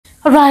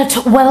All right,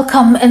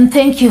 welcome and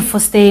thank you for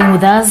staying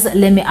with us.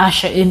 Let me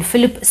usher in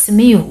Philip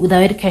Simiyu with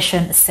our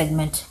education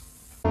segment.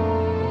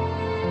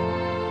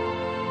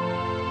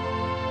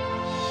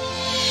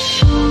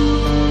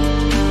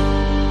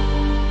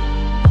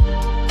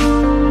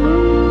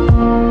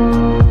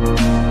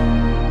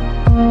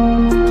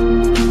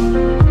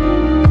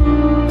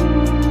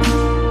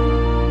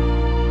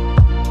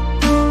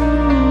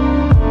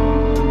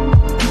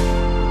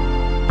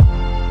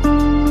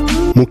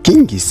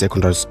 Mukingi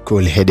Secondary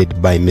School, headed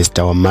by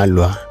Mr.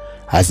 Wamalwa,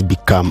 has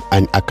become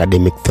an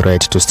academic threat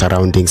to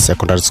surrounding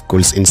secondary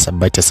schools in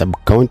Sabata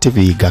Sub-County,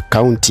 Vihiga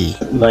County.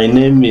 My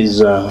name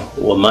is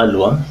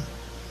Wamalwa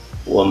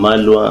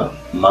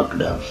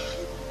Magda.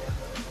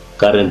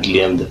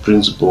 Currently, I'm the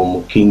principal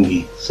of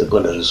Mukingi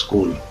Secondary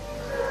School.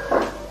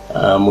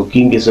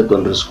 Mukingi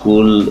Secondary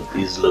School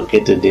is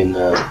located in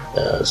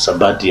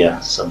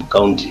Sabatia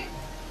Sub-County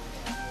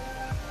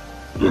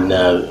in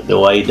the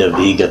wider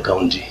Vihiga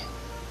County.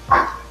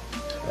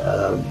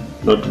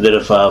 Not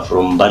very far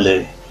from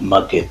Bale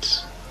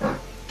Market.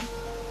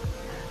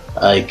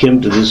 I came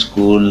to this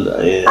school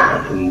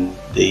in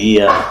the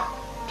year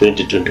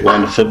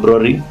 2021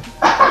 February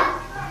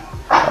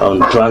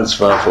on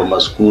transfer from a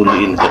school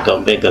in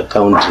Kakamega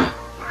County.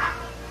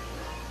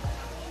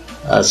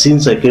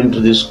 Since I came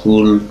to this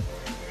school,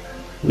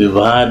 we've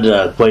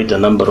had quite a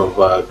number of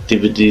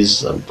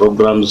activities and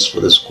programs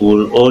for the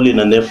school, all in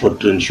an effort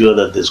to ensure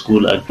that the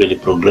school actually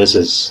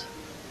progresses.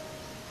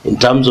 In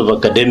terms of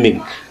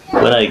academic,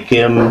 when I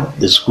came,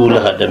 the school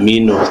had a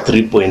mean of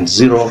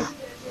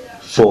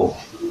 3.04.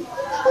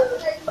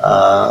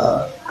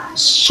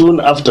 Soon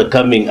after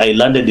coming, I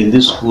landed in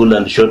this school,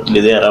 and shortly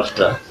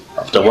thereafter,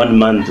 after 1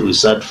 month, we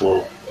sat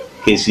for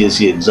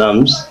KCSE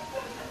exams,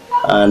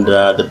 and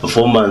the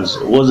performance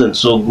wasn't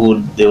so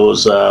good. There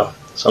was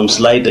some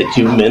slight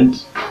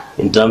achievement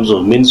in terms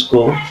of mean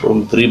score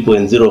from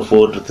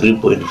 3.04 to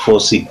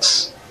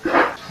 3.46.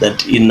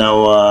 That in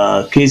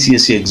our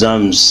KCSE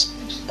exams,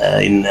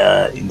 in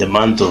the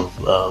month of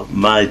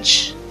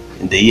March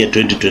in the year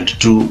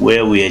 2022,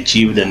 where we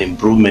achieved an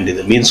improvement in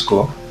the mean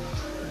score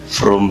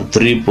from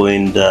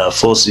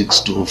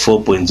 3.46 to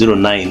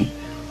 4.09,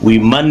 we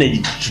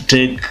managed to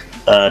take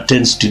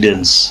 10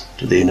 students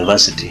to the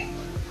university.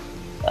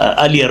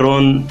 Earlier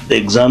on, the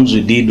exams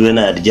we did when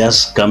I had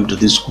just come to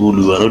this school,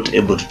 we were not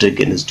able to take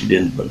any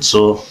students, but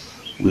so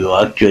we were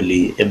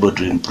actually able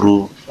to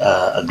improve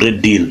a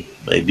great deal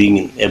by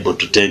being able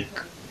to take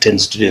 10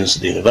 students to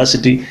the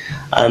university,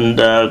 and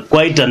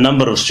quite a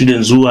number of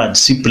students who had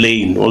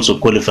C-plane also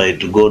qualified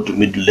to go to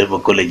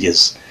middle-level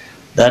colleges.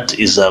 That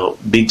is a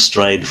big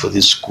stride for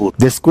this school.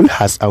 The school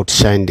has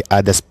outshined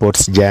other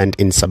sports giant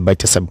in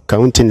Sabata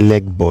Sub-County in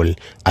leg ball,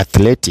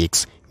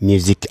 athletics,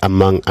 music,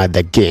 among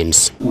other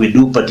games. We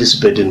do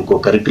participate in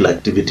co-curricular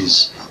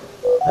activities.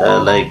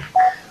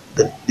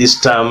 This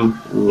term,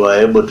 we were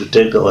able to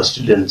take our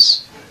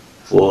students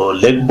for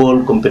leg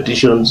ball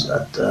competitions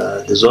at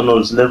the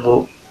zonals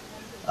level,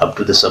 up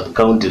to the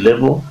sub-county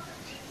level,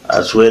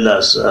 as well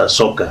as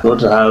soccer.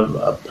 Not have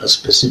a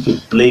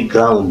specific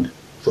playground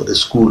for the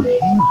school.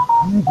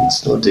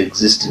 It's not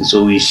existing.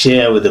 So we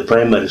share with the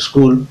primary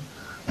school,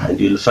 and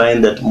you'll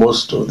find that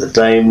most of the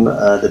time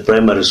the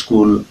primary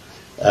school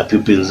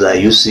pupils are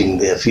using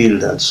their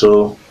field, and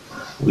so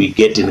we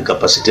get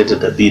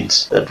incapacitated a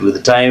bit. That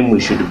with time we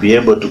should be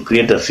able to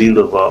create a field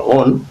of our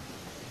own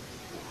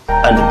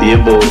and be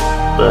able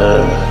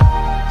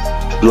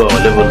do our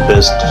level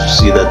best to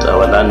see that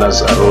our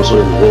learners are also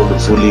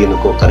involved fully in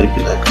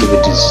co-curricular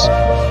activities.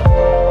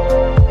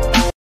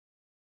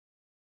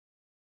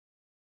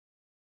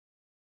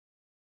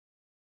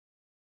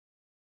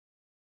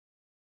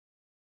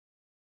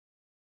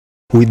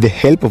 With the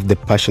help of the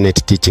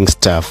passionate teaching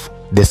staff,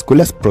 the school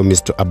has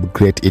promised to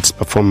upgrade its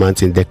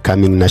performance in the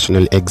coming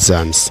national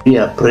exams. We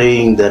are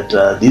praying that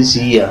this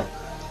year,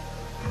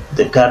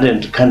 the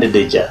current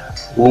candidature,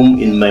 whom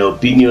in my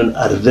opinion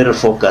are very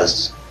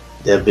focused,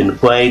 they have been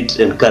quite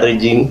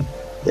encouraging.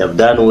 They have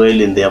done well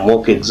in their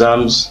mock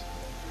exams.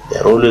 They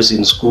are always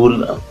in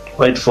school,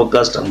 quite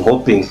focused. I'm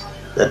hoping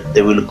that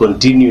they will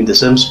continue in the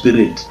same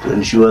spirit to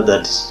ensure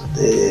that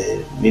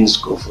the mean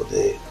score for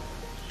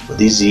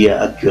this year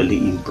actually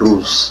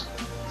improves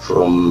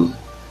from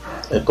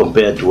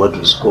compared to what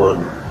we scored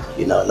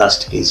in our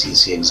last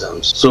KCSE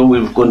exams. So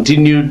we've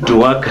continued to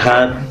work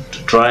hard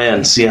to try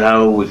and see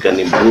how we can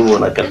improve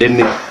on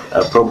academic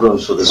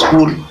programs for the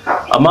school.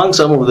 Among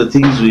some of the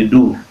things we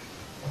do,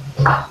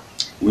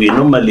 we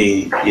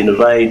normally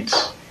invite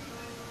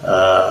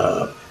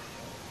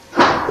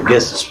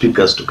guest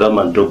speakers to come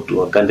and talk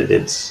to our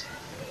candidates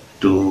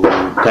to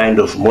kind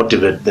of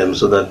motivate them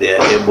so that they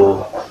are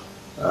able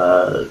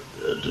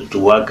to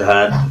work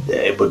hard, they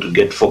are able to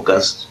get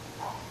focused,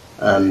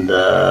 and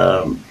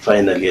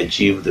finally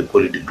achieve the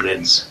quality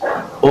grades.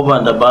 Over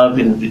and above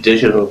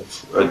invitation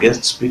of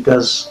guest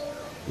speakers,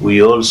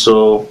 we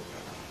also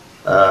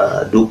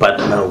do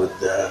partner with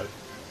the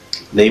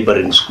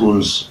neighboring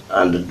schools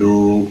and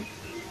do,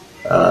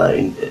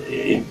 I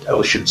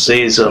should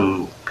say,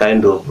 some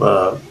kind of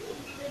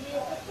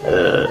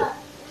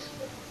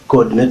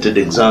coordinated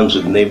exams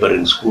with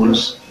neighboring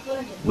schools,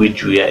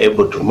 which we are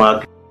able to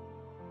mark,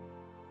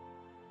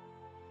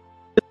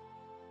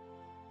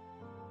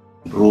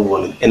 improve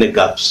on any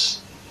gaps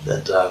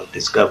that are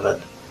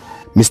discovered.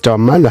 Mr.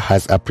 Wamalwa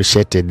has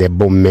appreciated the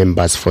board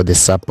members for the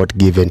support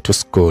given to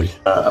school.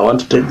 I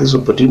want to take this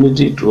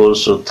opportunity to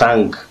also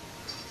thank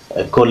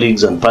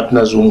colleagues and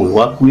partners whom we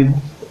work with,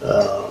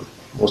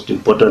 most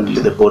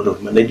importantly the Board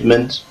of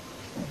Management.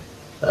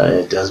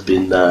 It has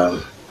been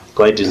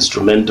quite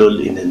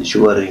instrumental in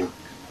ensuring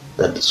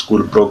that the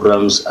school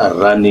programs are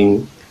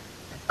running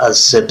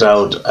as set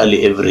out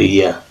early every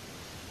year.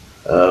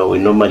 We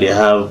normally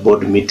have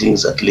board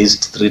meetings at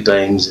least 3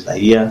 times in a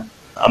year.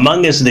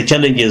 Among us, the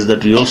challenges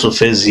that we also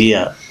face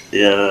here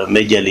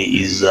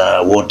majorly is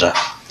water.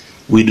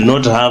 We do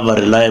not have a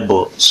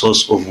reliable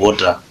source of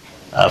water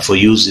for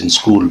use in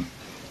school.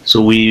 So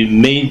we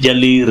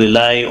majorly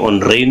rely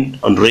on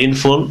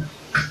rainfall.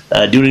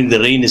 During the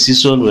rainy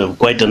season, we have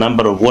quite a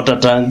number of water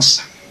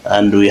tanks,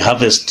 and we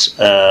harvest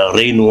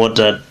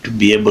rainwater to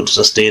be able to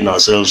sustain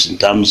ourselves in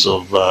terms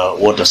of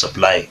water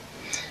supply.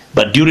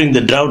 But during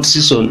the drought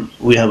season,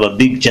 we have a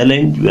big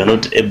challenge. We are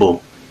not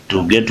able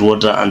to get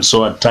water, and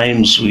so at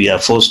times we are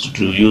forced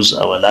to use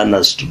our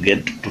learners to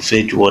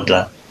fetch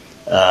water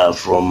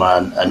from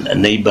a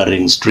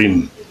neighboring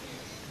stream.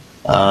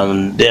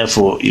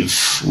 Therefore,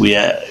 if we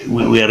are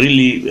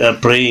really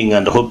praying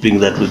and hoping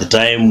that with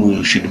time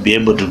we should be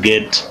able to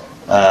get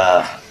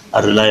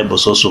a reliable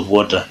source of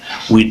water.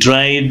 We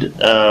tried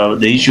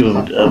the issue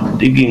of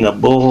digging a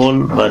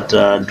borehole, but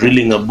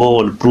drilling a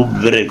borehole proved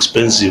very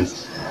expensive,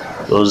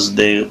 because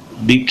the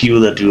BQ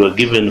that we were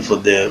given for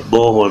the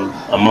borehole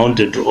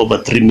amounted to over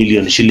 3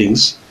 million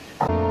shillings.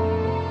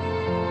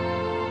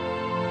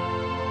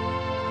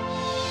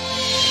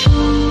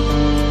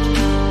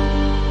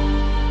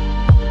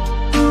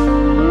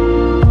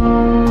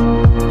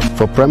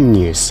 For Prime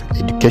News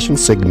Education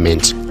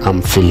segment,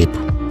 I'm Philip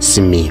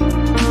Simi.